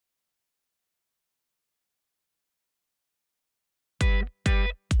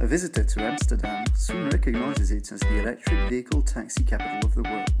A visitor to Amsterdam soon recognises it as the electric vehicle taxi capital of the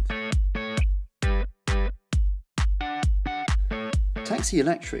world. Taxi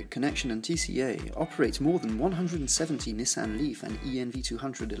Electric, Connection and TCA operates more than 170 Nissan LEAF and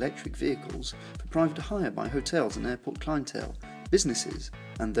ENV200 electric vehicles for private hire by hotels and airport clientele, businesses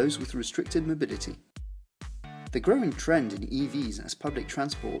and those with restricted mobility. The growing trend in EVs as public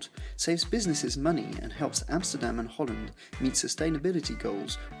transport saves businesses money and helps Amsterdam and Holland meet sustainability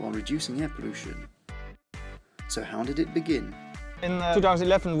goals while reducing air pollution. So how did it begin? In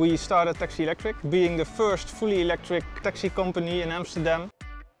 2011 we started Taxi Electric, being the first fully electric taxi company in Amsterdam.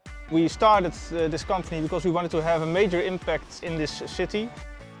 We started this company because we wanted to have a major impact in this city.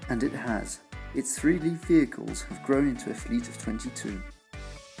 And it has. Its 3 LEAF vehicles have grown into a fleet of 22.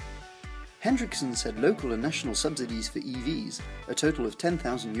 Hendrickson said local and national subsidies for EVs, a total of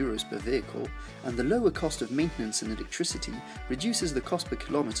 €10,000 per vehicle, and the lower cost of maintenance and electricity reduces the cost per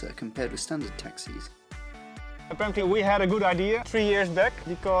kilometre compared with standard taxis. Apparently we had a good idea 3 years back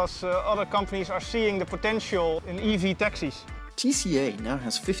because other companies are seeing the potential in EV taxis. TCA now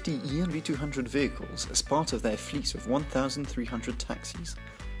has 50 ENV200 vehicles as part of their fleet of 1,300 taxis.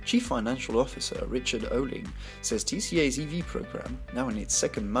 Chief Financial Officer Richard Oling says TCA's EV program, now in its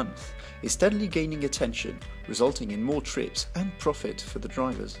 2nd month, is steadily gaining attention, resulting in more trips and profit for the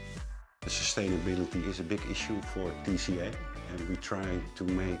drivers. Sustainability is a big issue for TCA, and we try to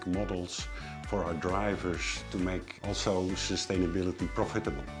make models for our drivers to make also sustainability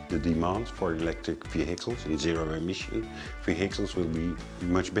profitable. The demand for electric vehicles and zero-emission vehicles will be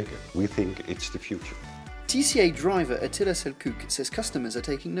much bigger. We think it's the future. TCA driver Attila Selçuk says customers are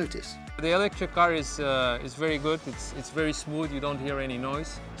taking notice. The electric car is very good, it's very smooth, you don't hear any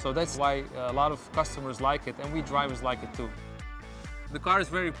noise. So that's why a lot of customers like it and we drivers like it too. The car is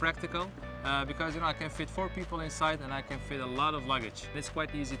very practical because I can fit 4 people inside and I can fit a lot of luggage. It's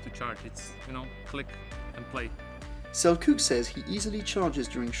quite easy to charge, it's click and play. Selçuk says he easily charges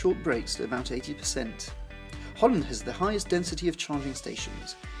during short breaks to about 80%. Holland has the highest density of charging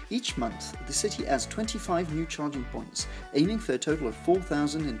stations. Each month, the city adds 25 new charging points, aiming for a total of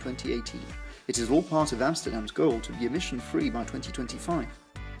 4,000 in 2018. It is all part of Amsterdam's goal to be emission-free by 2025.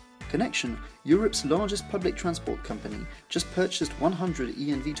 Connection, Europe's largest public transport company, just purchased 100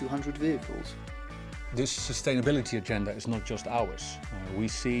 ENV200 vehicles. This sustainability agenda is not just ours. We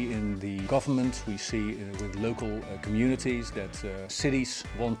see in the government, we see with local communities that cities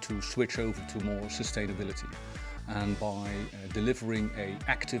want to switch over to more sustainability. And by delivering an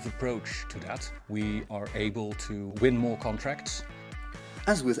active approach to that, we are able to win more contracts.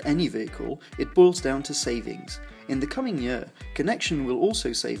 As with any vehicle, it boils down to savings. In the coming year, Connection will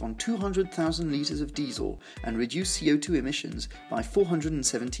also save on 200,000 litres of diesel and reduce CO2 emissions by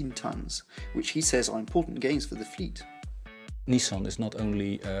 417 tonnes, which he says are important gains for the fleet. Nissan is not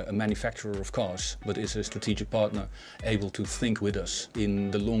only a manufacturer of cars, but is a strategic partner able to think with us in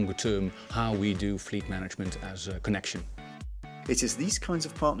the longer term how we do fleet management as a Connection. It is these kinds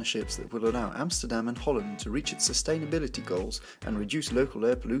of partnerships that will allow Amsterdam and Holland to reach its sustainability goals and reduce local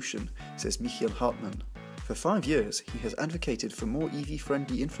air pollution, says Michiel Hartman. For 5 years, he has advocated for more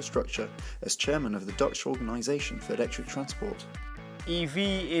EV-friendly infrastructure as chairman of the Dutch Organisation for Electric Transport. EV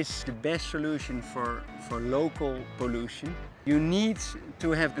is the best solution for local pollution. You need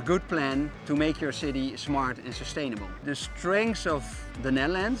to have a good plan to make your city smart and sustainable. The strength of the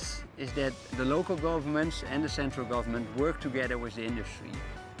Netherlands is that the local governments and the central government work together with the industry.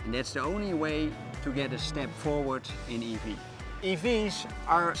 And that's the only way to get a step forward in EV. EVs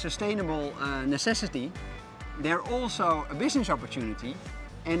are a sustainable necessity. They're also a business opportunity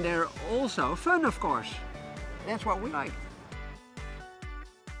and they're also fun, of course. That's what we like.